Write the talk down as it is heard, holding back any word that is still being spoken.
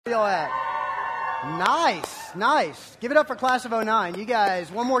Where y'all at? Nice. Give it up for class of '09. You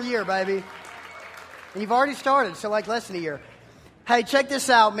guys, one more year, baby. And you've already started, so like less than a year. Hey, check this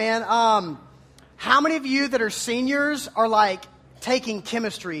out, man. How many of you that are seniors are like taking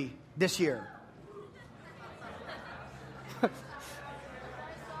chemistry this year?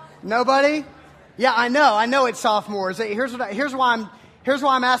 Nobody? Yeah, I know it's sophomores. Here's why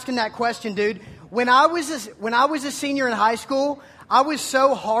I'm asking that question, dude. When I was a senior in high school, I was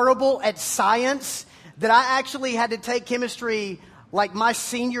so horrible at science that I actually had to take chemistry like my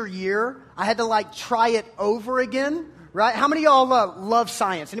senior year. I had to like try it over again, right? How many of y'all love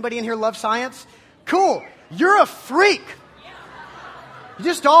science? Anybody in here love science? Cool. You're a freak. You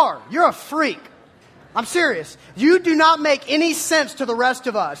just are. You're a freak. I'm serious. You do not make any sense to the rest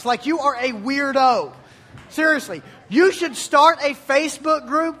of us. Like you are a weirdo. Seriously. You should start a Facebook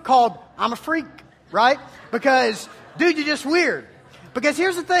group called I'm a Freak, right? Because, dude, you're just weird. Because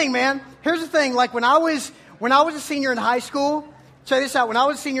here's the thing, man. Here's the thing. Like when I was a senior in high school, check this out. When I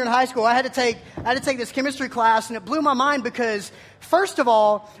was a senior in high school, I had to take this chemistry class, and it blew my mind because, first of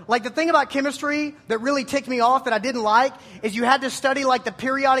all, like the thing about chemistry that really ticked me off that I didn't like is you had to study like the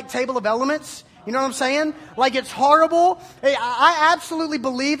periodic table of elements. You know what I'm saying? Like it's horrible. I absolutely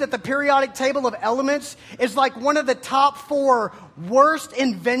believe that the periodic table of elements is like one of the top 4 worst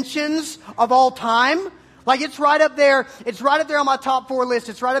inventions of all time. Like it's right up there. It's right up there on my top 4 list.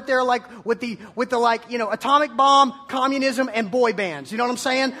 It's right up there like with the like, you know, atomic bomb, communism, and boy bands. You know what I'm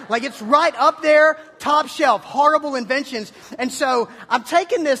saying? Like it's right up there, top shelf, horrible inventions. And so I'm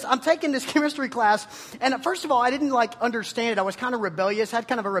taking this chemistry class. And first of all, I didn't like understand it. I was kind of rebellious, had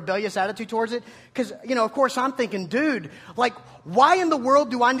kind of a rebellious attitude towards it. Cause, you know, of course I'm thinking, dude, like why in the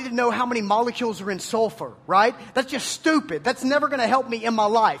world do I need to know how many molecules are in sulfur, right? That's just stupid. That's never going to help me in my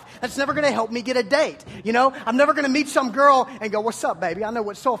life. That's never going to help me get a date. You know, I'm never going to meet some girl and go, what's up, baby? I know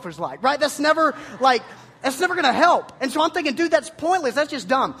what sulfur's like, right? That's never going to help. And so I'm thinking, dude, that's pointless. That's just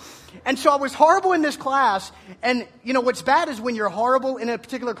dumb. And so I was horrible in this class. And, you know, what's bad is when you're horrible in a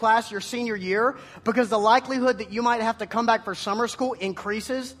particular class your senior year, because the likelihood that you might have to come back for summer school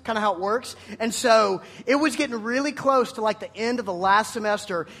increases, kind of how it works. And so it was getting really close to like the end of the last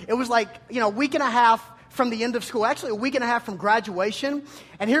semester. It was like, you know, a week and a half from the end of school, actually a week and a half from graduation.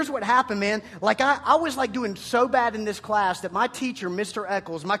 And here's what happened, man. Like I was like doing so bad in this class that my teacher, Mr.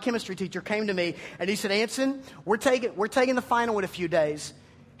 Eccles, my chemistry teacher, came to me and he said, Anson, we're taking the final in a few days.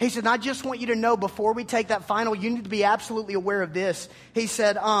 He said, I just want you to know before we take that final, you need to be absolutely aware of this. He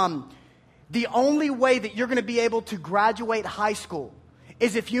said, the only way that you're going to be able to graduate high school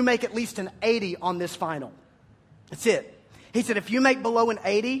is if you make at least an 80 on this final. That's it. He said, if you make below an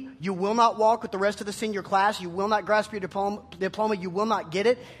 80, you will not walk with the rest of the senior class. You will not grasp your diploma. You will not get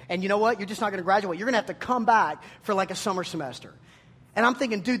it. And you know what? You're just not going to graduate. You're going to have to come back for like a summer semester. And I'm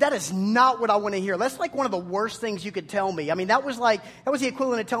thinking, dude, that is not what I want to hear. That's like one of the worst things you could tell me. I mean, that was the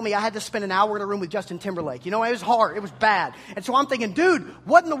equivalent of telling me I had to spend an hour in a room with Justin Timberlake. You know, it was hard. It was bad. And so I'm thinking, dude,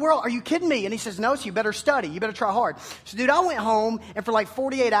 what in the world? Are you kidding me? And he says, no, so you better study. You better try hard. So, dude, I went home and for like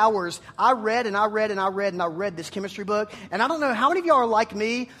 48 hours, I read this chemistry book. And I don't know how many of y'all are like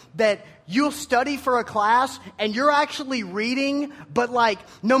me that you'll study for a class and you're actually reading, but like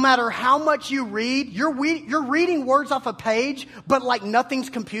no matter how much you read, you're reading words off a page, but like nothing's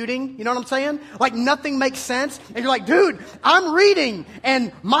computing. You know what I'm saying? Like nothing makes sense. And you're like, dude, I'm reading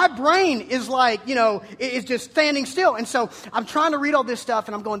and my brain is like, you know, it's just standing still. And so I'm trying to read all this stuff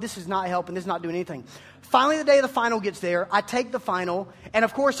and I'm going, this is not helping. This is not doing anything. Finally, the day of the final gets there. I take the final. And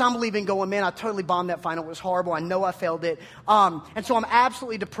of course, I'm leaving going, man, I totally bombed that final. It was horrible. I know I failed it. And so I'm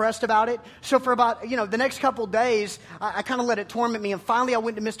absolutely depressed about it. So for about, you know, the next couple of days, I kind of let it torment me. And finally, I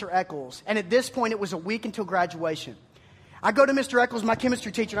went to Mr. Eccles. And at this point, it was a week until graduation. I go to Mr. Eccles, my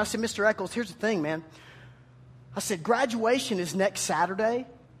chemistry teacher, and I said, Mr. Eccles, here's the thing, man. I said, graduation is next Saturday.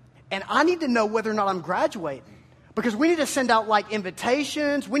 And I need to know whether or not I'm graduating. Because we need to send out like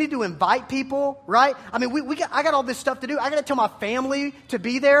invitations. We need to invite people, right? I mean, I got all this stuff to do. I got to tell my family to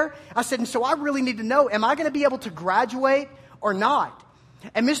be there. I said, and so I really need to know, am I going to be able to graduate or not?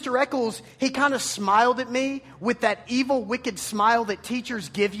 And Mr. Eccles, he kind of smiled at me with that evil, wicked smile that teachers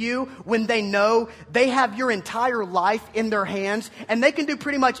give you when they know they have your entire life in their hands and they can do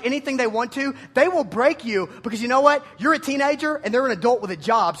pretty much anything they want to. They will break you because you know what? You're a teenager and they're an adult with a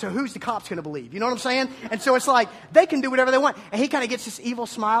job. So who's the cops going to believe? You know what I'm saying? And so it's like they can do whatever they want. And he kind of gets this evil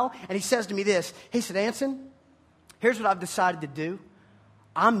smile and he says to me this. He said, Anson, here's what I've decided to do.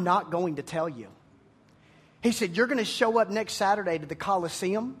 I'm not going to tell you. He said, you're going to show up next Saturday to the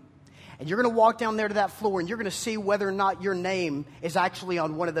Coliseum And you're going to walk down there to that floor, and you're going to see whether or not your name is actually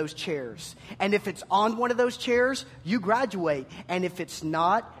on one of those chairs. And if it's on one of those chairs, you graduate. And if it's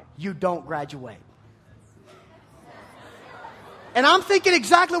not, you don't graduate. And I'm thinking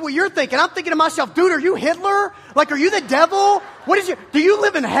exactly what you're thinking. I'm thinking to myself, dude, are you Hitler? Like, are you the devil? Do you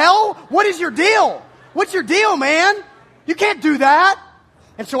live in hell? What is your deal? What's your deal, man? You can't do that.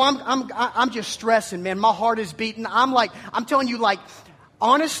 And so I'm just stressing, man. My heart is beating. I'm telling you, like,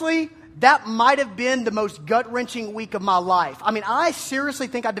 honestly, that might have been the most gut-wrenching week of my life. I mean, I seriously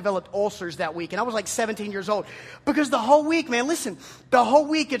think I developed ulcers that week, and I was like 17 years old. Because the whole week, man, listen, the whole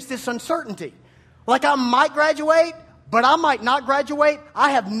week it's this uncertainty. Like, I might graduate, but I might not graduate.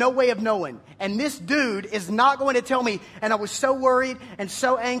 I have no way of knowing. And this dude is not going to tell me. And I was so worried and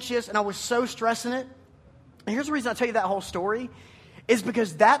so anxious, and I was so stressing it. And here's the reason I tell you that whole story is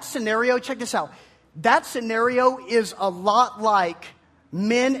because that scenario, check this out. That scenario is a lot like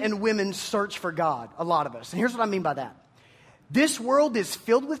men and women's search for God, a lot of us. And here's what I mean by that. This world is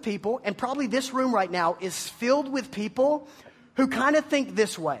filled with people, and probably this room right now is filled with people who kind of think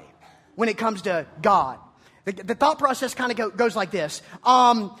this way when it comes to God. The thought process kind of goes like this.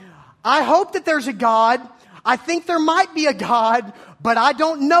 I hope that there's a God. I think there might be a God, but I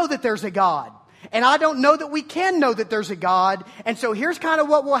don't know that there's a God. And I don't know that we can know that there's a God. And so here's kind of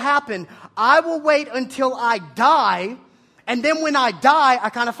what will happen. I will wait until I die. And then when I die, I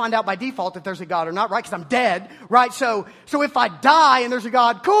kind of find out by default if there's a God or not, right? Because I'm dead, right? So if I die and there's a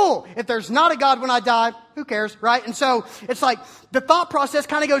God, cool. If there's not a God when I die, who cares, right? And so it's like the thought process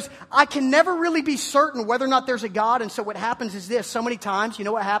kind of goes, I can never really be certain whether or not there's a God. And so what happens is this. So many times, you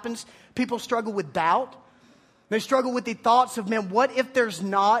know what happens? People struggle with doubt. They struggle with the thoughts of, man, what if there's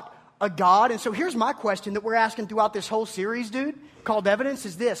not a God? And so here's my question that we're asking throughout this whole series, dude, called Evidence,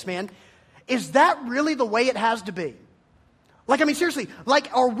 is this, man. Is that really the way it has to be? Like, I mean, seriously,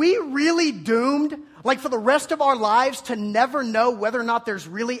 like, are we really doomed, like, for the rest of our lives to never know whether or not there's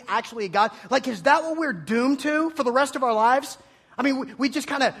really actually a God? Like, is that what we're doomed to for the rest of our lives? I mean, we just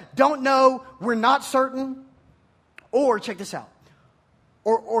kind of don't know, we're not certain. Or, check this out,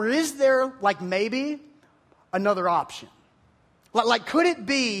 or is there, like, maybe another option? Like, could it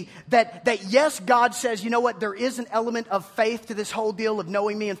be that yes, God says, you know what, there is an element of faith to this whole deal of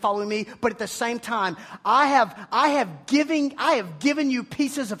knowing me and following me, but at the same time, I have given you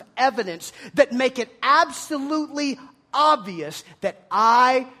pieces of evidence that make it absolutely obvious that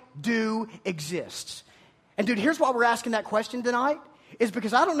I do exist. And dude, here's why we're asking that question tonight. Is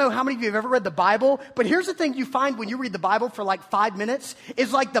because I don't know how many of you have ever read the Bible, but here's the thing you find when you read the Bible for like 5 minutes,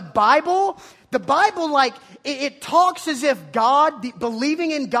 is like the Bible like, it talks as if God,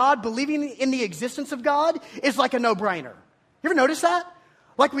 believing in God, believing in the existence of God is like a no-brainer. You ever notice that?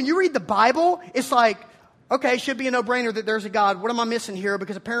 Like when you read the Bible, it's like, okay, it should be a no-brainer that there's a God. What am I missing here?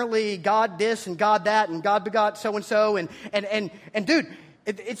 Because apparently God this and God that and God begot so-and-so. And dude,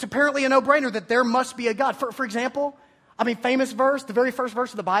 it's apparently a no-brainer that there must be a God. For example, I mean, famous verse, the very first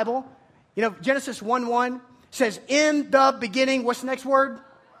verse of the Bible. You know, Genesis 1:1 says, in the beginning, what's the next word?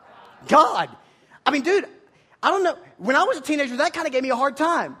 God. I mean, dude, I don't know. When I was a teenager, that kind of gave me a hard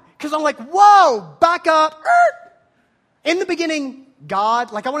time. Because I'm like, whoa, back up. In the beginning,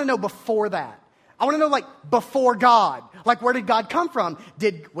 God. Like, I want to know before that. I want to know, like, before God. Like, where did God come from?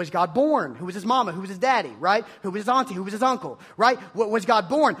 Was God born? Who was his mama? Who was his daddy, right? Who was his auntie? Who was his uncle, right? Was God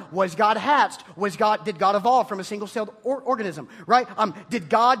born? Was God hatched? Did God evolve from a single-celled organism, right? Did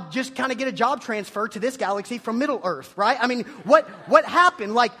God just kind of get a job transfer to this galaxy from Middle Earth, right? I mean, what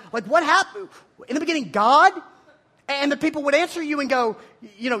happened? Like what happened? In the beginning, God? And the people would answer you and go,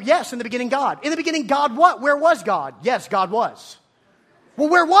 you know, yes, in the beginning, God. In the beginning, God what? Where was God? Yes, God was. Well,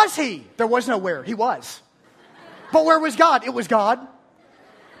 where was he? There was nowhere. He was. But where was God? It was God.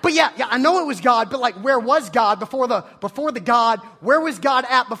 But yeah, I know it was God, but like, where was God before the God? Where was God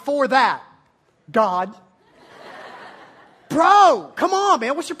at before that? God. Bro, come on,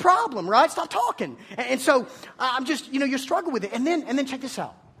 man. What's your problem, right? Stop talking. And so I'm just, you know, you struggle with it. And then check this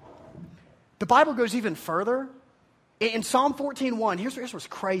out. The Bible goes even further. In Psalm 14:1, here's what's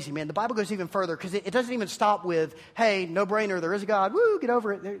crazy, man. The Bible goes even further because it doesn't even stop with, hey, no brainer, there is a God. Woo, get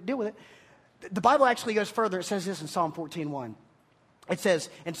over it, deal with it. The Bible actually goes further. It says this in Psalm 14:1. It says,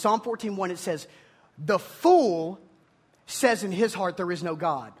 in Psalm 14:1, it says, the fool says in his heart there is no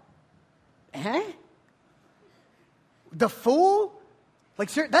God. The fool?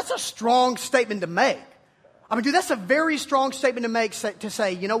 Like, that's a strong statement to make. I mean, dude, that's a very strong statement to make, to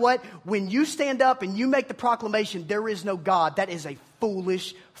say, you know what? When you stand up and you make the proclamation, there is no God, that is a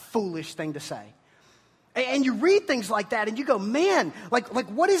foolish, foolish thing to say. And you read things like that and you go, man, like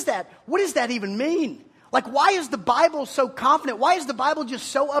what is that? What does that even mean? Like, why is the Bible so confident? Why is the Bible just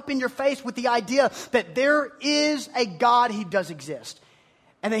so up in your face with the idea that there is a God, He does exist?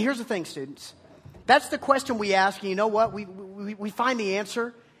 And then here's the thing, students. That's the question we ask, and you know what? We find the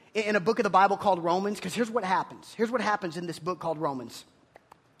answer in a book of the Bible called Romans, because here's what happens. Here's what happens in this book called Romans.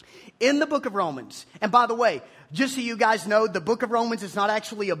 In the book of Romans, and by the way, just so you guys know, the book of Romans is not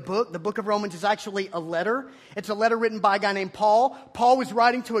actually a book. The book of Romans is actually a letter. It's a letter written by a guy named Paul. Paul was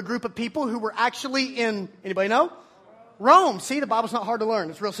writing to a group of people who were actually in, anybody know? Rome. See, the Bible's not hard to learn.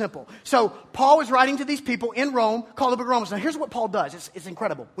 It's real simple. So Paul was writing to these people in Rome called the book of Romans. Now here's what Paul does. It's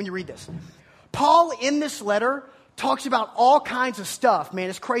incredible when you read this. Paul in this letter talks about all kinds of stuff, man.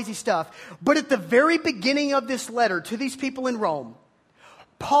 It's crazy stuff. But at the very beginning of this letter to these people in Rome,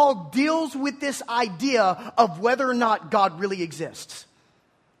 Paul deals with this idea of whether or not God really exists.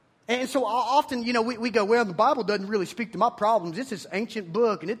 And so often, you know, we go, well, the Bible doesn't really speak to my problems. It's this ancient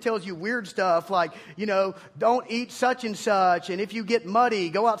book, and it tells you weird stuff like, you know, don't eat such and such. And if you get muddy,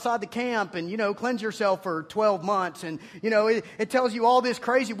 go outside the camp and, you know, cleanse yourself for 12 months. And, you know, it tells you all this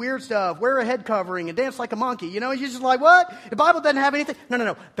crazy weird stuff. Wear a head covering and dance like a monkey. You know, you're just like, what? The Bible doesn't have anything.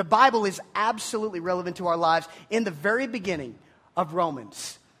 No. The Bible is absolutely relevant to our lives. In the very beginning of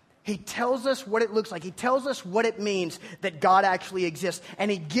Romans, he tells us what it looks like. He tells us what it means that God actually exists. And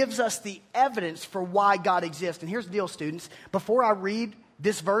he gives us the evidence for why God exists. And here's the deal, students. Before I read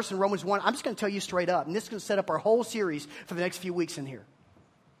this verse in Romans 1, I'm just going to tell you straight up. And this is going to set up our whole series for the next few weeks in here.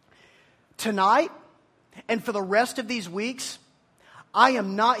 Tonight, and for the rest of these weeks, I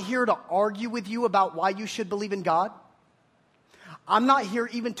am not here to argue with you about why you should believe in God. I'm not here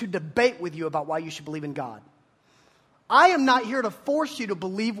even to debate with you about why you should believe in God. I am not here to force you to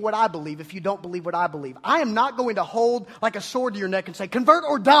believe what I believe if you don't believe what I believe. I am not going to hold like a sword to your neck and say, convert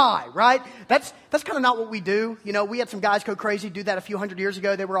or die, right? That's kind of not what we do. You know, we had some guys go crazy, do that a few hundred years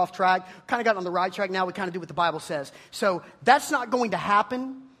ago. They were off track, kind of got on the right track. Now we kind of do what the Bible says. So that's not going to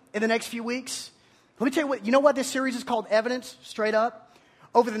happen in the next few weeks. Let me tell you what, you know what this series is called? Evidence, straight up.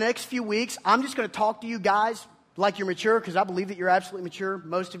 Over the next few weeks, I'm just going to talk to you guys like you're mature, because I believe that you're absolutely mature,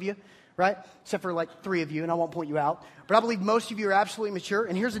 most of you. Right? Except for like 3 of you, and I won't point you out. But I believe most of you are absolutely mature.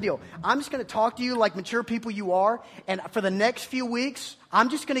 And here's the deal. I'm just going to talk to you like mature people you are. And for the next few weeks, I'm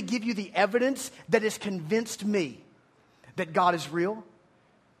just going to give you the evidence that has convinced me that God is real.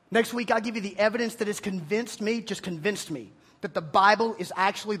 Next week, I'll give you the evidence that has convinced me, that the Bible is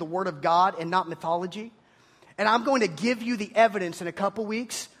actually the Word of God and not mythology. And I'm going to give you the evidence in a couple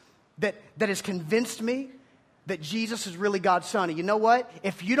weeks that has convinced me that Jesus is really God's son. And you know what?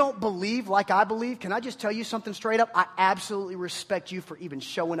 If you don't believe like I believe, can I just tell you something straight up? I absolutely respect you for even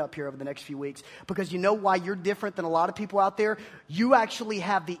showing up here over the next few weeks. Because you know why you're different than a lot of people out there? You actually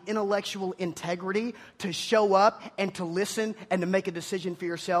have the intellectual integrity to show up and to listen and to make a decision for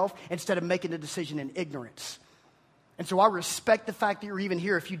yourself instead of making a decision in ignorance. And so I respect the fact that you're even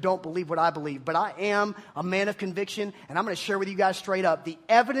here if you don't believe what I believe. But I am a man of conviction, and I'm going to share with you guys straight up the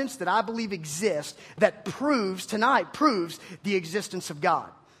evidence that I believe exists that proves the existence of God.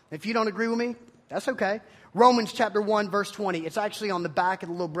 If you don't agree with me, that's okay. Romans chapter 1, verse 20. It's actually on the back of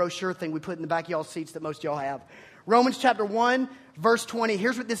the little brochure thing we put in the back of y'all's seats that most of y'all have. Romans chapter 1, verse 20.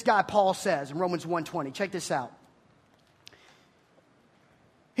 Here's what this guy Paul says in Romans 1:20. Check this out.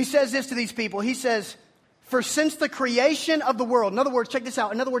 He says this to these people. He says, for since the creation of the world, in other words, check this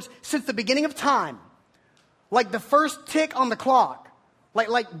out. In other words, since the beginning of time, like the first tick on the clock,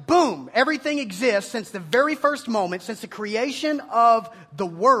 like boom, everything exists since the very first moment, since the creation of the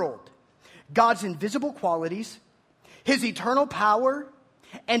world. God's invisible qualities, His eternal power,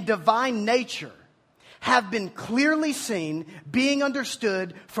 and divine nature have been clearly seen, being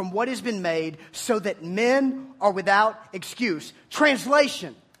understood from what has been made, so that men are without excuse.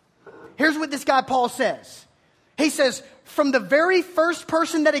 Translation. Here's what this guy Paul says. He says, from the very first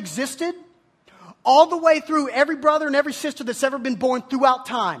person that existed, all the way through every brother and every sister that's ever been born throughout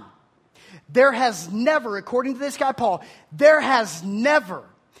time, there has never, according to this guy Paul, there has never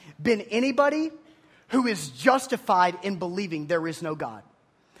been anybody who is justified in believing there is no God.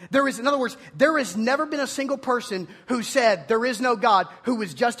 In other words, there has never been a single person who said there is no God who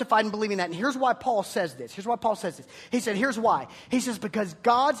was justified in believing that. And here's why Paul says this. He said, here's why. He says, because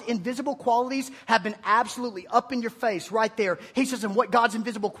God's invisible qualities have been absolutely up in your face right there. He says, and what God's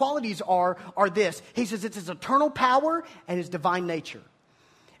invisible qualities are this. He says, it's His eternal power and His divine nature.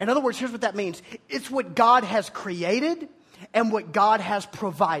 In other words, here's what that means. It's what God has created and what God has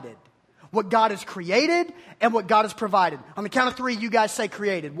provided. What God has created and what God has provided. On the count of 3, you guys say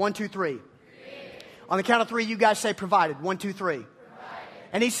created. 1, 2, 3. Created. On the count of 3, you guys say provided. 1, 2, 3. Provided.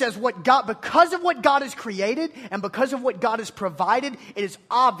 And he says, because of what God has created and because of what God has provided, it is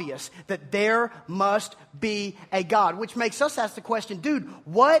obvious that there must be a God. Which makes us ask the question, dude,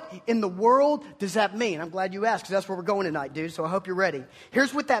 what in the world does that mean? I'm glad you asked, because that's where we're going tonight, dude. So I hope you're ready.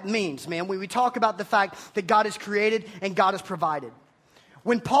 Here's what that means, man. When we talk about the fact that God has created and God has provided.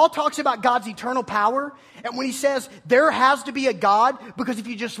 When Paul talks about God's eternal power, and when he says there has to be a God, because if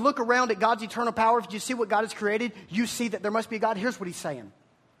you just look around at God's eternal power, if you see what God has created, you see that there must be a God. Here's what he's saying.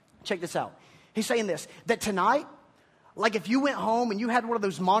 Check this out. He's saying this, that tonight, like if you went home and you had one of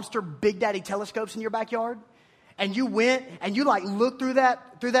those monster Big Daddy telescopes in your backyard, and you went and you like looked through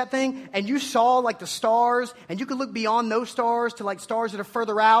that thing, and you saw like the stars, and you could look beyond those stars to like stars that are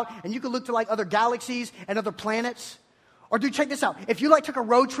further out, and you could look to like other galaxies and other planets. Or dude, check this out. If you like took a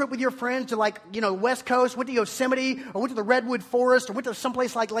road trip with your friends to like, West Coast, went to Yosemite, or went to the Redwood Forest, or went to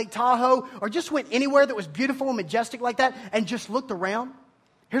someplace like Lake Tahoe, or just went anywhere that was beautiful and majestic like that, and just looked around,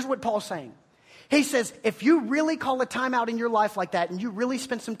 here's what Paul's saying. He says, if you really call a time out in your life like that, and you really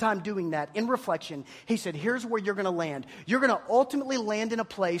spend some time doing that in reflection, he said, here's where you're going to land. You're going to ultimately land in a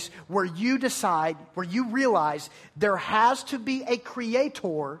place where you decide, where you realize there has to be a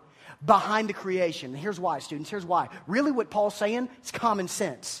creator behind the creation. Here's why, students. Here's why. Really what Paul's saying is common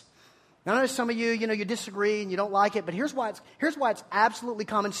sense. Now, I know some of you, you disagree and you don't like it, but here's why it's absolutely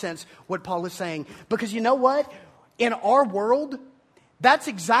common sense what Paul is saying. Because you know what? In our world, that's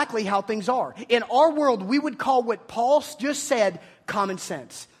exactly how things are. In our world, we would call what Paul just said common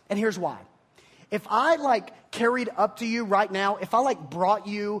sense. And here's why. If I like carried up to you right now, if I like brought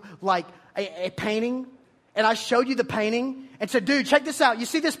you like a painting, and I showed you the painting and said, dude, check this out. You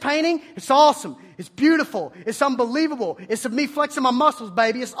see this painting? It's awesome. It's beautiful. It's unbelievable. It's of me flexing my muscles,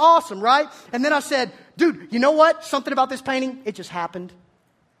 baby. It's awesome, right? And then I said, dude, you know what? Something about this painting, it just happened.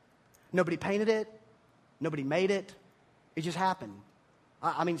 Nobody painted it. Nobody made it. It just happened.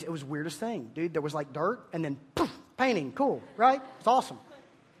 I mean, it was the weirdest thing, dude. There was like dirt and then poof, painting. Cool, right? It's awesome.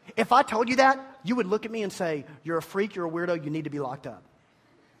 If I told you that, you would look at me and say, you're a freak, you're a weirdo, you need to be locked up.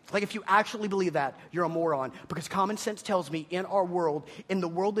 Like if you actually believe that, you're a moron. Because common sense tells me in our world, in the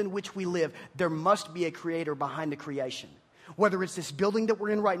world in which we live, there must be a creator behind the creation. Whether it's this building that we're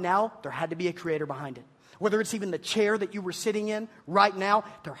in right now, there had to be a creator behind it. Whether it's even the chair that you were sitting in right now,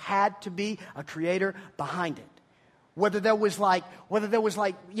 there had to be a creator behind it. Whether there was like,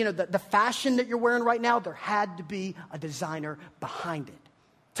 the fashion that you're wearing right now, there had to be a designer behind it.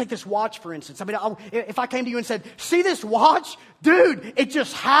 Take this watch, for instance. I mean, if I came to you and said, see this watch? Dude, it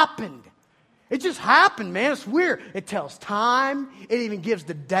just happened. It just happened, man. It's weird. It tells time. It even gives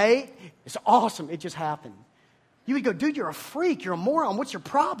the date. It's awesome. It just happened. You would go, dude, you're a freak. You're a moron. What's your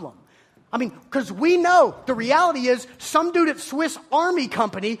problem? I mean, because we know the reality is some dude at Swiss Army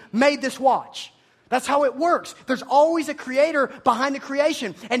Company made this watch. That's how it works. There's always a creator behind the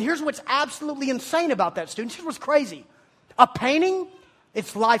creation. And here's what's absolutely insane about that, students. Here's what's crazy. A painting,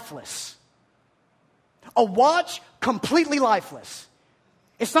 it's lifeless. A watch, completely lifeless.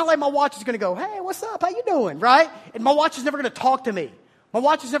 It's not like my watch is going to go, hey, what's up? How you doing? Right? And my watch is never going to talk to me. My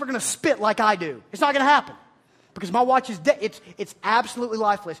watch is never going to spit like I do. It's not going to happen. Because my watch is dead. It's absolutely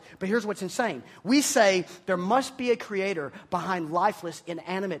lifeless. But here's what's insane. We say there must be a creator behind lifeless,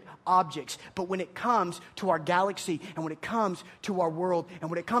 inanimate objects. But when it comes to our galaxy, and when it comes to our world, and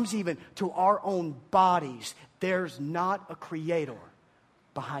when it comes even to our own bodies, there's not a creator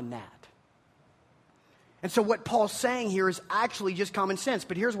behind that. And so what Paul's saying here is actually just common sense.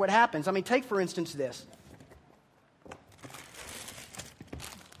 But here's what happens. I mean, take for instance this.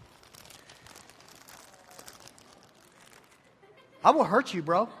 I will hurt you,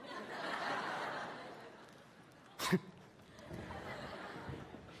 bro.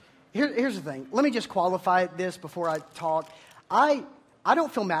 Here's the thing. Let me just qualify this before I talk. I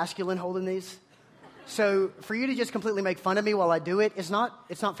don't feel masculine holding these. So for you to just completely make fun of me while I do it, it's not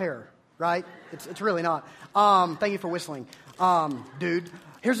fair, right? It's really not. Thank you for whistling. Dude,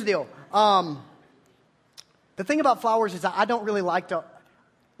 here's the deal. The thing about flowers is that I don't really like to...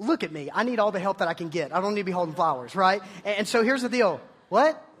 Look at me. I need all the help that I can get. I don't need to be holding flowers, right? And so here's the deal.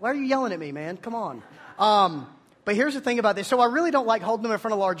 What? Why are you yelling at me, man? Come on. But here's the thing about this. So I really don't like holding them in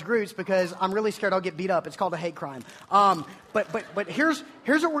front of large groups because I'm really scared I'll get beat up. It's called a hate crime. But here's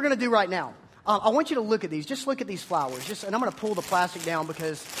what we're going to do right now. I want you to look at these. Just look at these flowers. And I'm going to pull the plastic down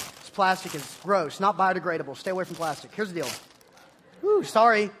because this plastic is gross, not biodegradable. Stay away from plastic. Here's the deal. Ooh,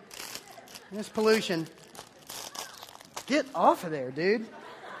 sorry. This pollution. Get off of there, dude.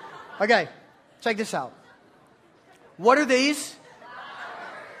 Okay, check this out. What are these?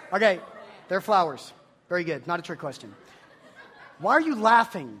 Okay, they're flowers. Very good. Not a trick question. Why are you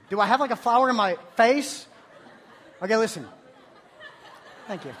laughing? Do I have like a flower in my face? Okay, listen.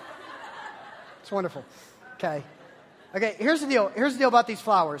 Thank you. It's wonderful. Okay. Okay, here's the deal. Here's the deal about these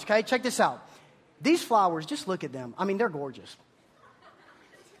flowers, okay? Check this out. These flowers, just look at them. I mean, they're gorgeous.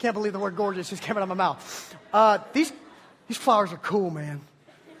 Can't believe the word gorgeous just came out of my mouth. These flowers are cool, man.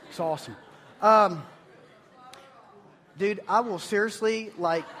 It's awesome. Dude, I will seriously,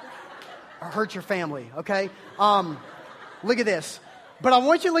 hurt your family, okay? Look at this. But I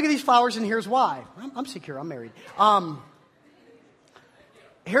want you to look at these flowers, and here's why. I'm secure. I'm married.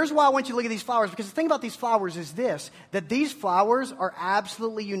 Here's why I want you to look at these flowers, because the thing about these flowers is this, that these flowers are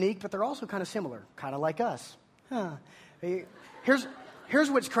absolutely unique, but they're also kind of similar, kind of like us.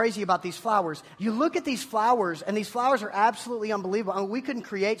 Here's what's crazy about these flowers. You look at these flowers, and these flowers are absolutely unbelievable. I mean, we couldn't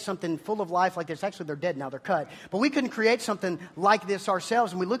create something full of life like this. Actually, they're dead now. They're cut. But we couldn't create something like this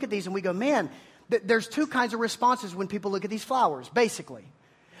ourselves. And we look at these, and we go, man, there's two kinds of responses when people look at these flowers, basically.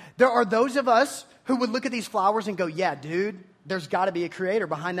 There are those of us who would look at these flowers and go, yeah, dude, there's got to be a creator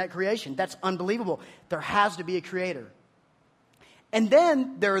behind that creation. That's unbelievable. There has to be a creator. And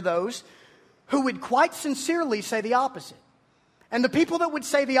then there are those who would quite sincerely say the opposite. And the people that would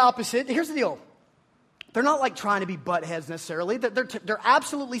say the opposite, here's the deal. They're not like trying to be butt heads necessarily. They're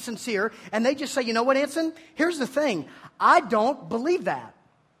absolutely sincere. And they just say, you know what, Anson? Here's the thing. I don't believe that.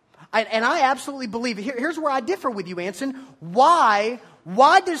 And I absolutely believe it. Here's where I differ with you, Anson. Why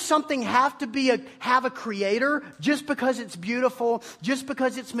does something have to have a creator just because it's beautiful, just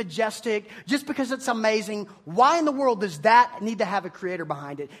because it's majestic, just because it's amazing? Why in the world does that need to have a creator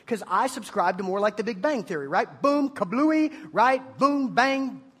behind it? Because I subscribe to more like the Big Bang Theory, right? Boom, kablooey, right? Boom,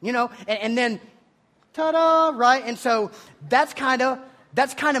 bang, and then ta-da, right? And so that's kind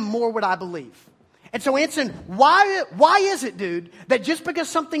of more what I believe. And so, Anson, why is it, dude, that just because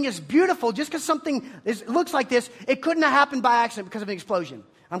something is beautiful, just because something looks like this, it couldn't have happened by accident because of an explosion?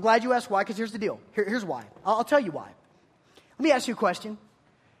 I'm glad you asked why, because here's the deal. Here's why. I'll tell you why. Let me ask you a question.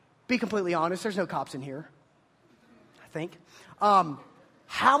 Be completely honest. There's no cops in here, I think. How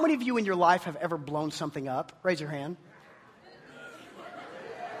many of you in your life have ever blown something up? Raise your hand.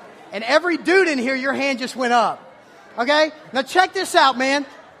 And every dude in here, your hand just went up. Okay? Now check this out, man.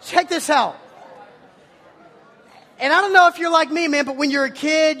 Check this out. And I don't know if you're like me, man, but when you're a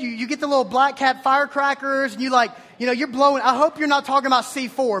kid, you get the little Black Cat firecrackers, and you're blowing. I hope you're not talking about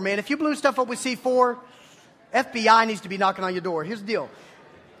C4, man. If you blew stuff up with C4, FBI needs to be knocking on your door. Here's the deal.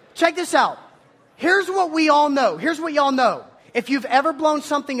 Check this out. Here's what we all know. Here's what y'all know. If you've ever blown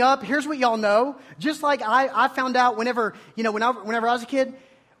something up, here's what y'all know. Just like I found out whenever I was a kid,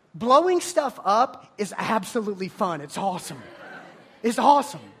 blowing stuff up is absolutely fun. It's awesome. It's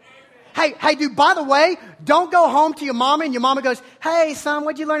awesome. Hey, dude, by the way, don't go home to your mama and your mama goes, hey, son,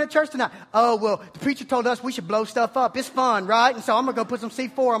 what'd you learn at church tonight? Oh, well, the preacher told us we should blow stuff up. It's fun, right? And so I'm going to go put some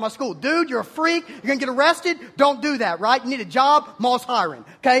C4 on my school. Dude, you're a freak. You're going to get arrested. Don't do that, right? You need a job. Mall's hiring,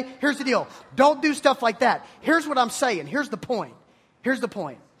 okay? Here's the deal. Don't do stuff like that. Here's what I'm saying. Here's the point.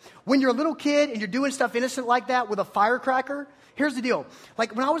 When you're a little kid and you're doing stuff innocent like that with a firecracker, here's the deal.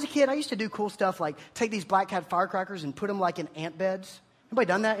 Like when I was a kid, I used to do cool stuff like take these Black Cat firecrackers and put them like in ant beds. Anybody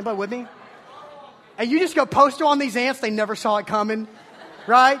done that? Anybody with me? And you just go poster on these ants. They never saw it coming,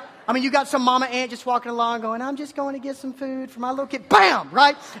 right? I mean, you got some mama ant just walking along going, I'm just going to get some food for my little kid. Bam,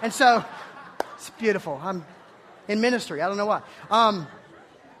 right? And so it's beautiful. I'm in ministry. I don't know why. But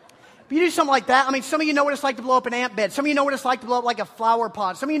you do something like that. I mean, some of you know what it's like to blow up an ant bed. Some of you know what it's like to blow up like a flower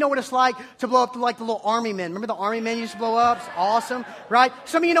pot. Some of you know what it's like to blow up like the little army men. Remember the army men used to blow up? It's awesome, right?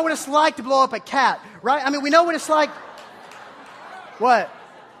 Some of you know what it's like to blow up a cat, right? I mean, we know what it's like. What?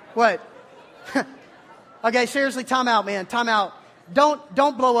 Okay, seriously, time out, man. Time out. Don't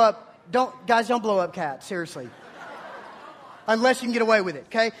blow up. Don't blow up cats. Seriously. Unless you can get away with it,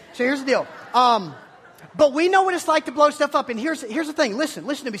 okay? So here's the deal. But we know what it's like to blow stuff up. And here's the thing. Listen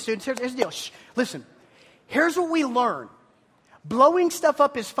to me, students. Here's the deal. Shh. Listen. Here's what we learn. Blowing stuff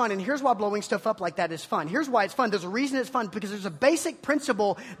up is fun, and here's why blowing stuff up like that is fun. Here's why it's fun. There's a reason it's fun, because there's a basic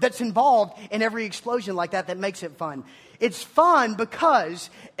principle that's involved in every explosion like that makes it fun. It's fun because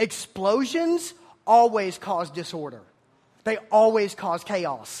explosions always cause disorder. They always cause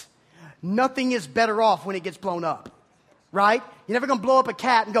chaos. Nothing is better off when it gets blown up, right? You're never going to blow up a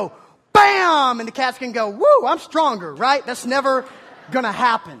cat and go, bam, and the cat's going to go, woo, I'm stronger, right? That's never going to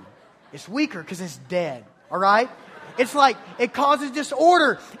happen. It's weaker because it's dead, all right? It's like it causes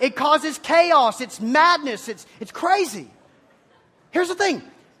disorder. It causes chaos. It's madness. It's crazy. Here's the thing.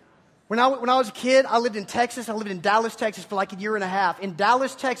 When I was a kid, I lived in Texas. I lived in Dallas, Texas for like a year and a half. In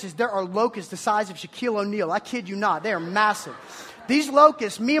Dallas, Texas, there are locusts the size of Shaquille O'Neal. I kid you not. They are massive. These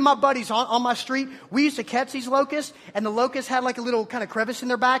locusts, me and my buddies on my street, we used to catch these locusts, and the locusts had like a little kind of crevice in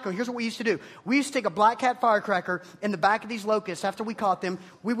their back. And here's what we used to do. We used to stick a black cat firecracker in the back of these locusts. After we caught them,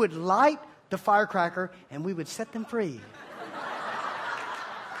 we would light the firecracker, and we would set them free.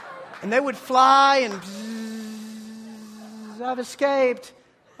 And they would fly, and bzzz, I've escaped.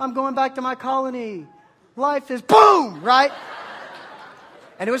 I'm going back to my colony. Life is boom, right?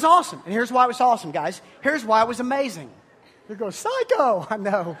 And it was awesome. And here's why it was awesome, guys. Here's why it was amazing. You go, psycho. I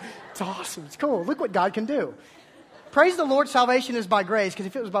know. It's awesome. It's cool. Look what God can do. Praise the Lord, salvation is by grace, because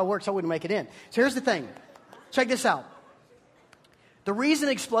if it was by works, I wouldn't make it in. So here's the thing. Check this out. The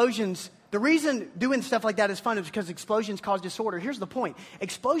reason doing stuff like that is fun is because explosions cause disorder. Here's the point.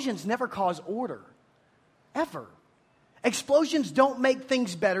 Explosions never cause order. Ever. Explosions don't make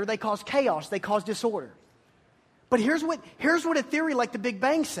things better. They cause chaos. They cause disorder. But here's what a theory like the Big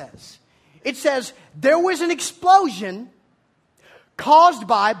Bang says. It says there was an explosion caused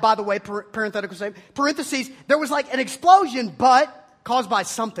by the way, parentheses, there was like an explosion, but caused by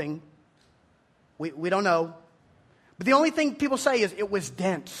something. We don't know. But the only thing people say is it was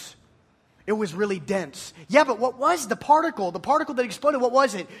dense. It was really dense. Yeah, but what was the particle? The particle that exploded, what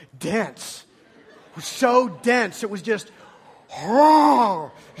was it? Dense. It was so dense. It was just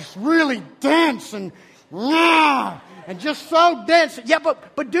really dense and just so dense. Yeah,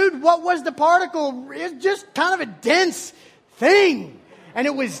 but dude, what was the particle? It's just kind of a dense thing. And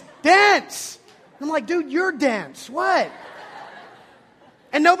it was dense. I'm like, dude, you're dense. What?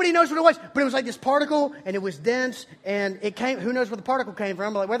 And nobody knows what it was. But it was like this particle, and it was dense, and it came, who knows where the particle came from?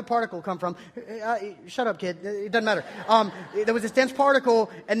 I'm like, where'd the particle come from? Shut up, kid. It doesn't matter. There was this dense particle,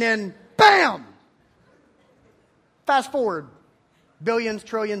 and then, bam! Fast forward. Billions,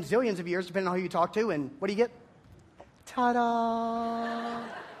 trillions, zillions of years, depending on who you talk to, and what do you get? Ta-da!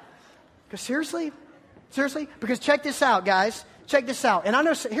 Because seriously? Because check this out, guys. Check this out. And I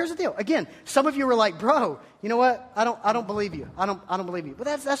know, here's the deal. Again, some of you were like, bro, you know what? I don't believe you. I don't believe you.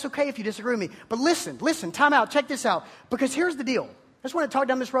 But that's okay if you disagree with me. But listen, time out. Check this out. Because here's the deal. I just want to talk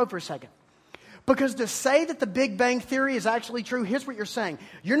down this road for a second. Because to say that the Big Bang Theory is actually true, here's what you're saying.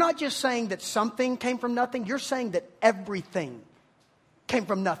 You're not just saying that something came from nothing. You're saying that everything came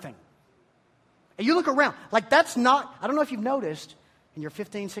from nothing. And you look around. Like that's not, I don't know if you've noticed in your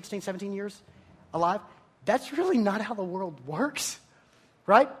 15, 16, 17 years alive, that's really not how the world works,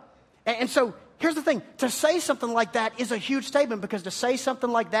 right? And so here's the thing. To say something like that is a huge statement, because to say something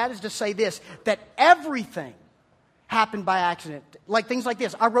like that is to say this, that everything happened by accident. Like things like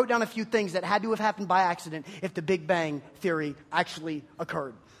this. I wrote down a few things that had to have happened by accident if the Big Bang Theory actually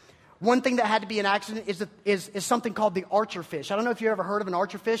occurred. One thing that had to be an accident is something called the archerfish. I don't know if you've ever heard of an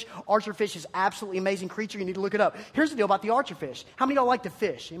archerfish. Archerfish is absolutely amazing creature. You need to look it up. Here's the deal about the archerfish. How many of y'all like to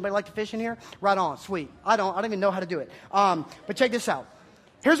fish? Anybody like to fish in here? Right on. Sweet. I don't even know how to do it. But check this out.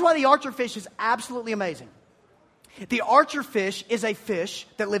 Here's why the archerfish is absolutely amazing. The archerfish is a fish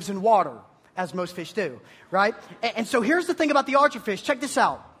that lives in water, as most fish do, right? And so here's the thing about the archerfish. Check this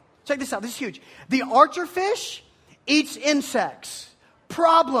out. Check this out. This is huge. The archerfish eats insects.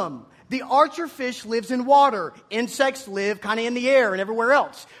 Problem. The archerfish lives in water. Insects live kind of in the air and everywhere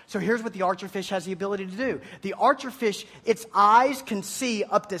else. So here's what the archerfish has the ability to do. The archerfish, its eyes can see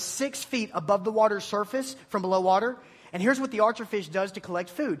up to 6 feet above the water's surface from below water. And here's what the archerfish does to collect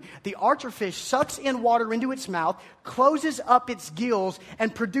food. The archerfish sucks in water into its mouth, closes up its gills,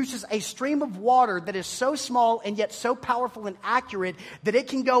 and produces a stream of water that is so small and yet so powerful and accurate that it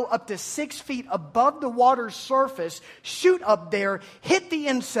can go up to 6 feet above the water's surface, shoot up there, hit the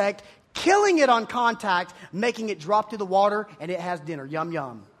insect, killing it on contact, making it drop to the water, and it has dinner. Yum,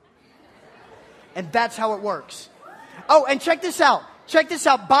 yum. And that's how it works. Oh, and check this out. Check this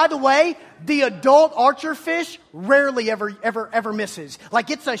out. By the way, the adult archerfish rarely ever misses. Like,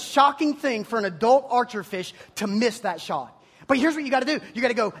 it's a shocking thing for an adult archerfish to miss that shot. But here's what you got to do. You got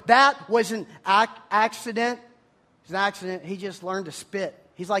to go, that was an accident. It's an accident. He just learned to spit.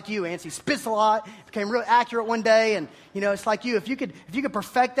 He's like you, Ants. He spits a lot, became real accurate one day, and, you know, it's like you. If you could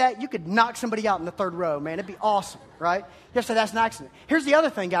perfect that, you could knock somebody out in the third row, man. It'd be awesome, right? You have to say that's an accident. Here's the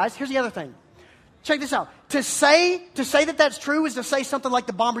other thing, guys. Here's the other thing. Check this out. To say that that's true is to say something like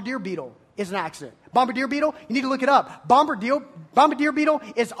the bombardier beetle is an accident. Bombardier beetle, you need to look it up. Bombardier beetle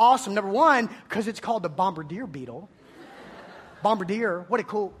is awesome. Number one, because it's called the bombardier beetle. Bombardier,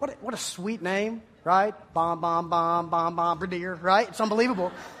 what a sweet name, right? Bombardier, right? It's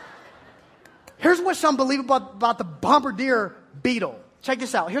unbelievable. Here's what's unbelievable about the bombardier beetle. Check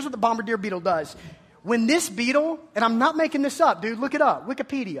this out. Here's what the bombardier beetle does. When this beetle, and I'm not making this up, dude, look it up.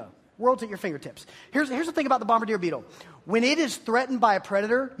 Wikipedia. World's at your fingertips. Here's the thing about the bombardier beetle. When it is threatened by a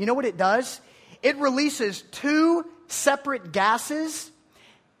predator, you know what it does? It releases 2 separate gases,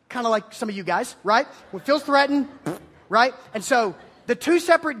 kind of like some of you guys, right? When it feels threatened, right? And so the two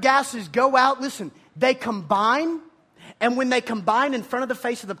separate gases go out, listen, they combine, and when they combine in front of the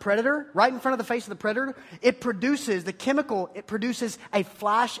face of the predator, right in front of the face of the predator, it produces a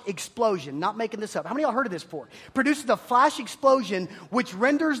flash explosion. Not making this up. How many of y'all heard of this before? Produces a flash explosion which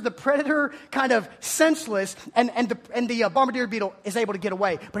renders the predator kind of senseless, and the bombardier beetle is able to get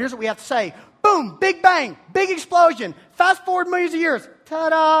away. But here's what we have to say. Boom, big bang, big explosion. Fast forward millions of years.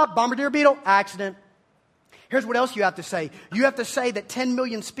 Ta-da, bombardier beetle, accident. Here's what else you have to say. You have to say that 10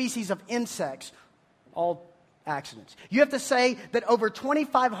 million species of insects, all accidents. You have to say that over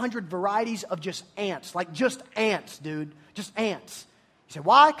 2,500 varieties of just ants, like just ants, dude, just ants. You say,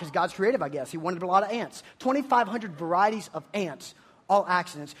 why? Because God's creative, I guess. He wanted a lot of ants. 2,500 varieties of ants, all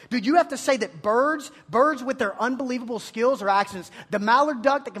accidents. Dude, you have to say that birds with their unbelievable skills are accidents. The mallard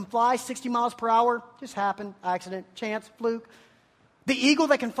duck that can fly 60 miles per hour, just happened, accident, chance, fluke. The eagle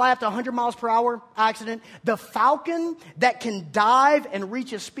that can fly up to 100 miles per hour, accident. The falcon that can dive and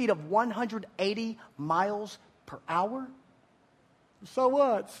reach a speed of 180 miles per hour. So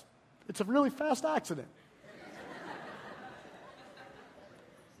what? It's a really fast accident.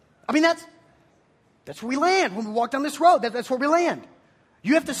 I mean, that's where we land when we walk down this road. That's where we land.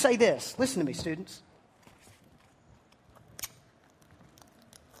 You have to say this. Listen to me, students.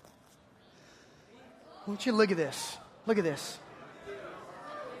 I want you to look at this. Look at this.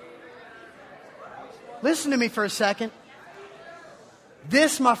 Listen to me for a second.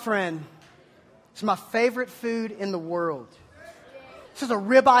 This, my friend, is my favorite food in the world. This is a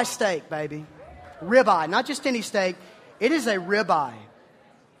ribeye steak, baby. Ribeye, not just any steak. It is a ribeye.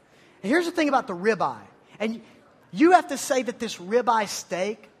 And here's the thing about the ribeye. And you have to say that this ribeye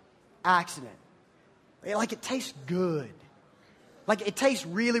steak, accident. Like it tastes good. Like it tastes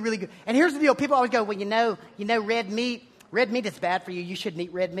really, really good. And here's the deal. People always go, well, you know, red meat. Red meat is bad for you. You shouldn't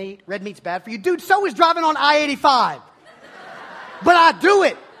eat red meat. Red meat's bad for you. Dude, so is driving on I-85. But I do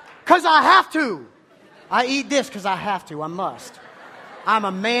it because I have to. I eat this because I have to. I must. I'm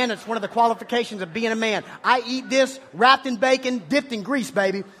a man. It's one of the qualifications of being a man. I eat this wrapped in bacon, dipped in grease,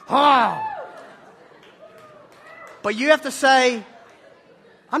 baby. Oh. But you have to say,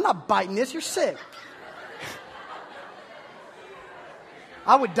 I'm not biting this. You're sick.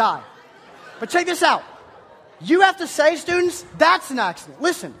 I would die. But check this out. You have to say, students, that's an accident.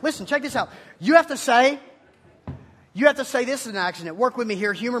 Listen, check this out. You have to say this is an accident. Work with me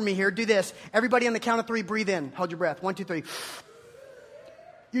here, humor me here, do this. Everybody on the count of 3, breathe in. Hold your breath. 1, 2, 3.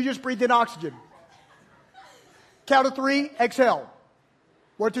 You just breathed in oxygen. Count of 3, exhale.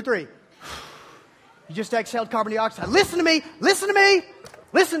 1, 2, 3. You just exhaled carbon dioxide. Listen to me.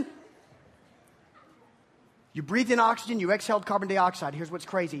 Listen. You breathed in oxygen, you exhaled carbon dioxide. Here's what's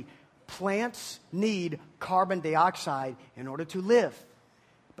crazy. Plants need carbon dioxide in order to live.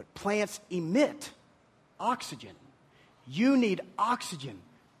 But plants emit oxygen. You need oxygen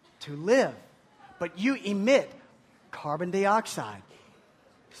to live. But you emit carbon dioxide.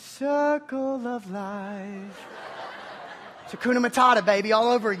 Circle of life. It's Hakuna Matata, baby, all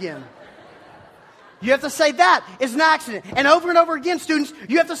over again. You have to say that is an accident. And over again, students,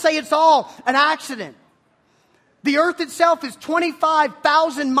 you have to say it's all an accident. The earth itself is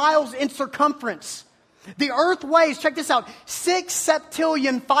 25,000 miles in circumference. The earth weighs, check this out,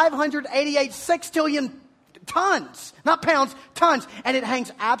 6,588 sextillion tons. Not pounds, tons. And it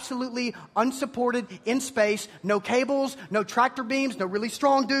hangs absolutely unsupported in space. No cables, no tractor beams, no really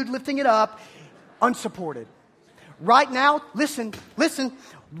strong dude lifting it up. Unsupported. Right now, listen.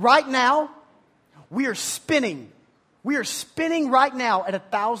 Right now, we are spinning. We are spinning right now at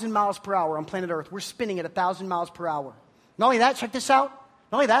 1,000 miles per hour on planet Earth. We're spinning at 1,000 miles per hour. Not only that, check this out.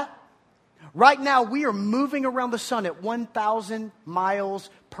 Not only that. Right now, we are moving around the sun at 1,000 miles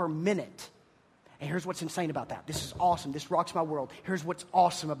per minute. And here's what's insane about that. This is awesome. This rocks my world. Here's what's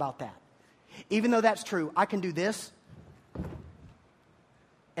awesome about that. Even though that's true, I can do this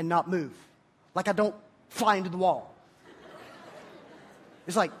and not move. Like I don't fly into the wall.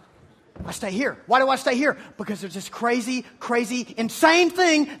 It's like, I stay here. Why do I stay here? Because there's this crazy, insane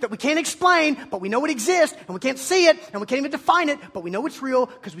thing that we can't explain, but we know it exists, and we can't see it, and we can't even define it, but we know it's real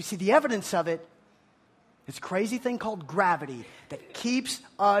because we see the evidence of it. This crazy thing called gravity that keeps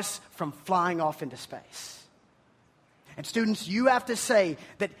us from flying off into space. And students, you have to say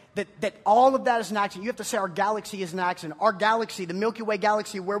that all of that is an accident. You have to say our galaxy is an accident. Our galaxy, the Milky Way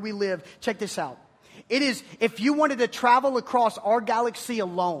galaxy where we live, check this out. It is, if you wanted to travel across our galaxy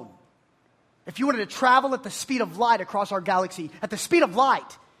alone, if you wanted to travel at the speed of light across our galaxy, at the speed of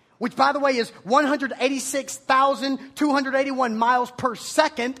light, which by the way is 186,281 miles per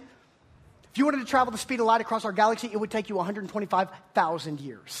second, If you wanted to travel the speed of light across our galaxy, it would take you 125,000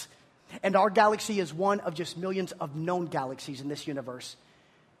 years. And our galaxy is one of just millions of known galaxies in this universe.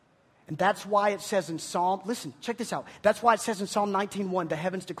 And that's why it says in Psalm, listen, check this out. That's why it says in Psalm 19:1, the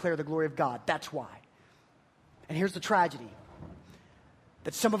heavens declare the glory of God. That's why. And here's the tragedy.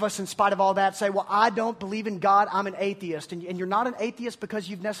 That some of us, in spite of all that, say, well, I don't believe in God, I'm an atheist. And you're not an atheist because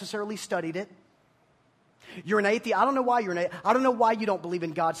you've necessarily studied it. You're an atheist. I don't know why you're an atheist. I don't know why you don't believe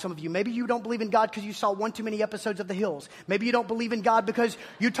in God, some of you. Maybe you don't believe in God because you saw one too many episodes of The Hills. Maybe you don't believe in God because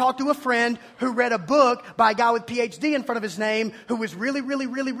you talked to a friend who read a book by a guy with PhD in front of his name who was really, really,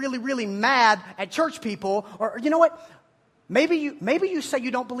 really, really, really mad at church people. Or you know what? Maybe you say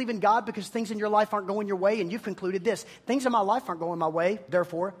you don't believe in God because things in your life aren't going your way, and you've concluded this: things in my life aren't going my way,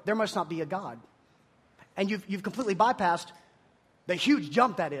 therefore there must not be a God. And you've completely bypassed the huge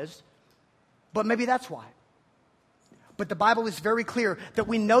jump that is. But maybe that's why. But the Bible is very clear that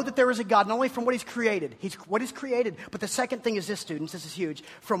we know that there is a God, not only from what He's created, what He's created, but the second thing is this, students, this is huge,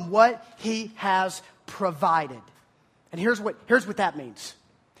 from what He has provided. And here's what that means.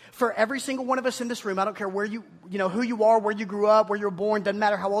 For every single one of us in this room, I don't care where you know, who you are, where you grew up, where you were born, doesn't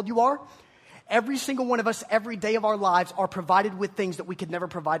matter how old you are. Every single one of us, every day of our lives, are provided with things that we could never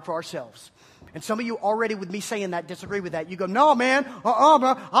provide for ourselves. And some of you already, with me saying that, disagree with that. You go, no, man, bro,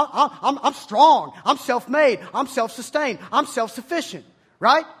 I'm strong. I'm self-made. I'm self-sustained. I'm self-sufficient.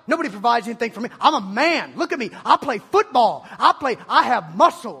 Right? Nobody provides anything for me. I'm a man. Look at me. I play football. I have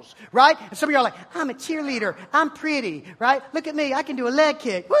muscles. Right? And some of you are like, I'm a cheerleader. I'm pretty. Right? Look at me. I can do a leg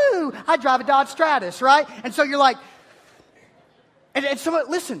kick. Woo! I drive a Dodge Stratus. Right? And so you're like,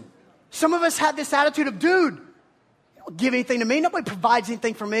 listen, some of us have this attitude of, dude, you don't give anything to me. Nobody provides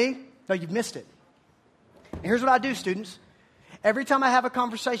anything for me. No, you've missed it. And here's what I do, students. Every time I have a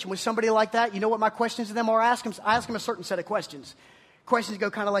conversation with somebody like that, you know what my questions to them are? I ask them a certain set of questions. Questions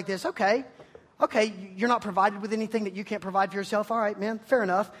go kind of like this. Okay, you're not provided with anything that you can't provide for yourself. All right, man, fair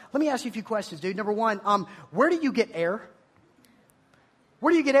enough. Let me ask you a few questions, dude. Number one, where do you get air?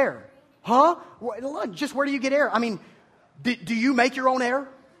 Where do you get air? Huh? Just where do you get air? I mean, do you make your own air?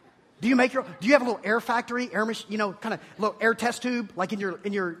 Do you have a little air factory, air machine, kind of little air test tube like in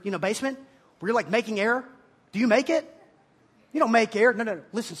your basement where you're like making air? Do you make it? You don't make air. No.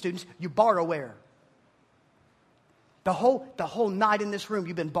 Listen, students, you borrow air. The whole night in this room,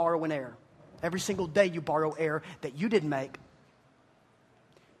 you've been borrowing air. Every single day you borrow air that you didn't make.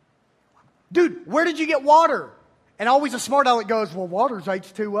 Dude, where did you get water? And always a smart aleck goes, well, water's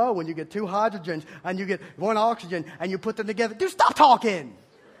H2O when you get two hydrogens and you get one oxygen and you put them together. Dude, stop talking.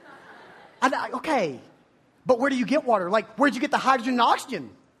 Okay, but where do you get water? Like, where'd you get the hydrogen and oxygen?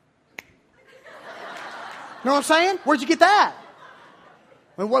 You know what I'm saying? Where'd you get that?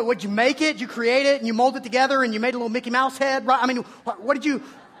 I mean, what, you make it, you create it, and you mold it together, and you made a little Mickey Mouse head, right? I mean, what'd you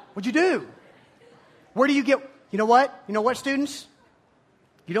do? Where do you get, you know what, students?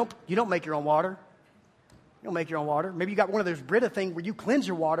 You don't make your own water. You don't make your own water. Maybe you got one of those Brita things where you cleanse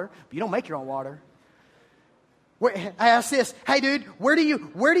your water, but you don't make your own water. I ask this, hey dude, where do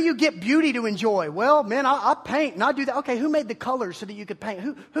you get beauty to enjoy? Well, man, I paint and I do that. Okay, who made the colors so that you could paint?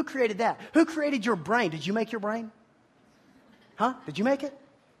 Who created that? Who created your brain? Did you make your brain? Huh? Did you make it?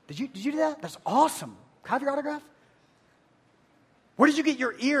 Did you do that? That's awesome. Can I have your autograph? Where did you get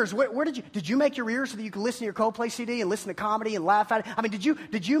your ears? Did you make your ears so that you could listen to your Coldplay CD and listen to comedy and laugh at it? I mean, did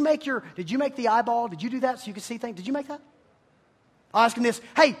you make the eyeball? Did you do that so you could see things? Did you make that? I'll ask him this.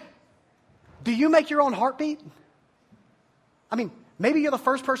 Hey, do you make your own heartbeat? I mean, maybe you're the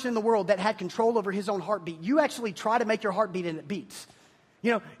first person in the world that had control over his own heartbeat. You actually try to make your heartbeat and it beats.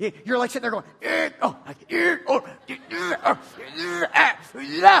 You know, you're like sitting there going,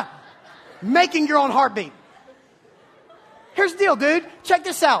 making your own heartbeat. Here's the deal, dude. Check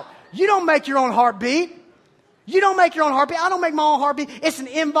this out. You don't make your own heartbeat. You don't make your own heartbeat. I don't make my own heartbeat. It's an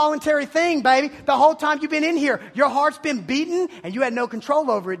involuntary thing, baby. The whole time you've been in here, your heart's been beating and you had no control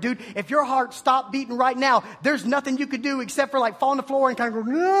over it, dude. If your heart stopped beating right now, there's nothing you could do except for like fall on the floor and kind of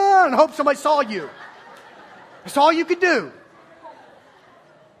go, and hope somebody saw you. That's all you could do.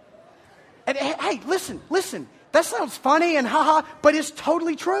 And hey, listen. That sounds funny and haha, but it's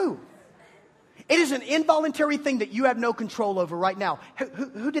totally true. It is an involuntary thing that you have no control over right now.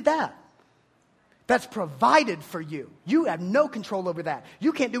 Who did that? That's provided for you. You have no control over that.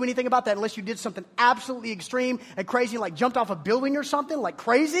 You can't do anything about that unless you did something absolutely extreme and crazy, like jumped off a building or something, like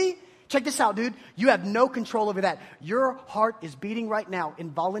crazy. Check this out, dude. You have no control over that. Your heart is beating right now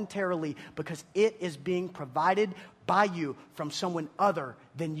involuntarily because it is being provided by you from someone other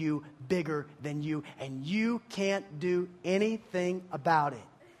than you, bigger than you, and you can't do anything about it.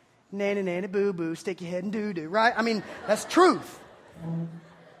 Nanny, nanny, boo, boo, stick your head in doo-doo, right? I mean, that's truth.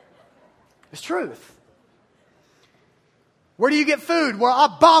 It's truth. Where do you get food? Well,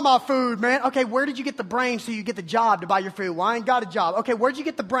 I buy my food, man. Okay, where did you get the brains so you get the job to buy your food? Well, I ain't got a job. Okay, where'd you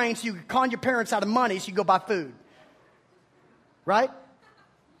get the brains so you could con your parents out of money so you go buy food? Right?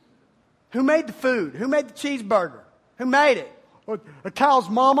 Who made the food? Who made the cheeseburger? Who made it? A cow's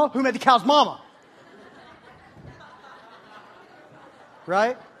mama? Who made the cow's mama?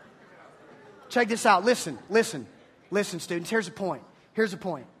 Right? Check this out. Listen, students. Here's the point.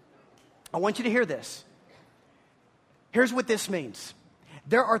 I want you to hear this. Here's what this means.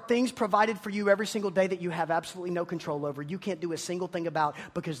 There are things provided for you every single day that you have absolutely no control over. You can't do a single thing about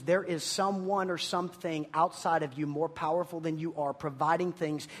because there is someone or something outside of you more powerful than you are providing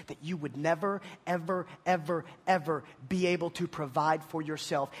things that you would never, ever, ever, ever be able to provide for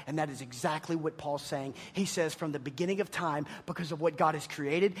yourself. And that is exactly what Paul's saying. He says from the beginning of time, because of what God has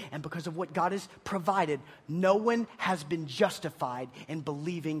created and because of what God has provided, no one has been justified in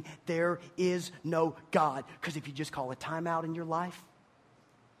believing there is no God. Because if you just call a timeout in your life,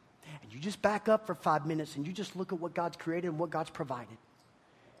 and you just back up for 5 minutes and you just look at what God's created and what God's provided,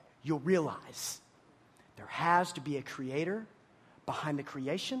 you'll realize there has to be a creator behind the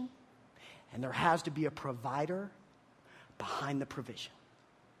creation and there has to be a provider behind the provision.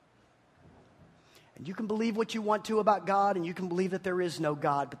 And you can believe what you want to about God and you can believe that there is no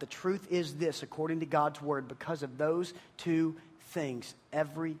God, but the truth is this, according to God's word, because of those two things,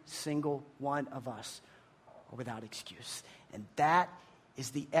 every single one of us are without excuse. And that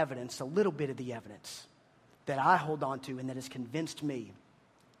is the evidence, a little bit of the evidence that I hold on to and that has convinced me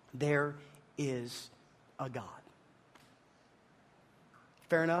there is a God.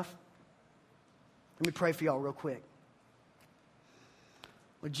 Fair enough? Let me pray for y'all real quick.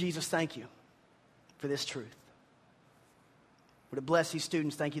 Lord Jesus, thank you for this truth. Would it bless these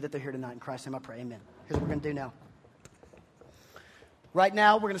students? Thank you that they're here tonight. In Christ's name I pray, amen. Here's what we're going to do now. Right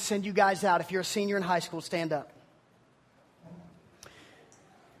now, we're going to send you guys out. If you're a senior in high school, stand up.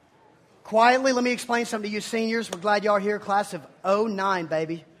 Quietly, let me explain something to you seniors. We're glad y'all are here. Class of 09,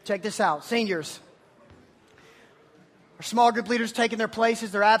 baby. Check this out. Seniors. Our small group leaders taking their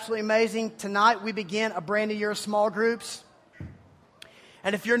places. They're absolutely amazing. Tonight, we begin a brand new year of small groups.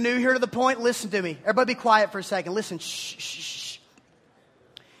 And if you're new here to the point, listen to me. Everybody be quiet for a second. Listen. Shh, shh, shh.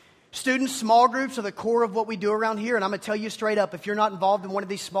 Students, small groups are the core of what we do around here. And I'm going to tell you straight up, if you're not involved in one of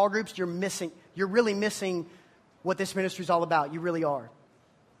these small groups, you're really missing what this ministry is all about. You really are.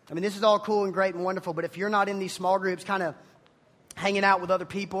 I mean, this is all cool and great and wonderful, but if you're not in these small groups kind of hanging out with other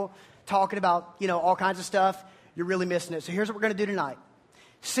people, talking about, all kinds of stuff, you're really missing it. So here's what we're going to do tonight.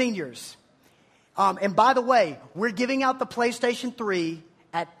 Seniors. And by the way, we're giving out the PlayStation 3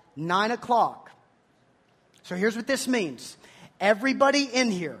 at 9 o'clock. So here's what this means. Everybody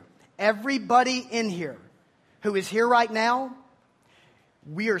in here who is here right now,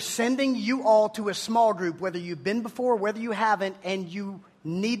 we are sending you all to a small group, whether you've been before or whether you haven't, and you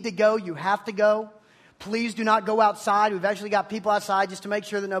need to go, you have to go. Please do not go outside. We've actually got people outside just to make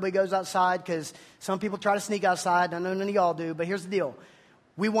sure that nobody goes outside because some people try to sneak outside. I know none of y'all do, but here's the deal.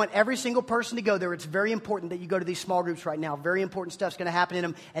 We want every single person to go there. It's very important that you go to these small groups right now. Very important stuff's going to happen in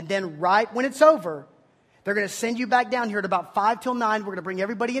them. And then right when it's over, they're going to send you back down here at about 5 till 9. We're going to bring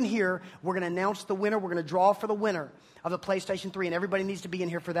everybody in here. We're going to announce the winner. We're going to draw for the winner of the PlayStation 3, and everybody needs to be in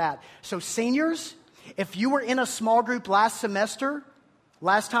here for that. So seniors, if you were in a small group last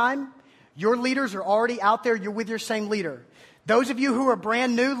time, your leaders are already out there. You're with your same leader. Those of you who are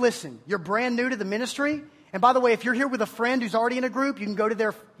brand new, listen, you're brand new to the ministry. And by the way, if you're here with a friend who's already in a group, you can go to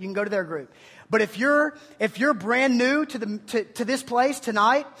their group. But if you're brand new to this place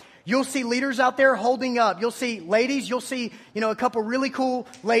tonight, you'll see leaders out there holding up. You'll see ladies. You'll see, a couple really cool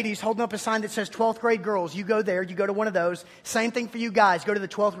ladies holding up a sign that says 12th grade girls. You go there. You go to one of those. Same thing for you guys. Go to the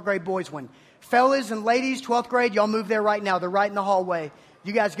 12th grade boys one. Fellas and ladies, 12th grade, y'all move there right now. They're right in the hallway.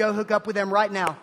 You guys go hook up with them right now.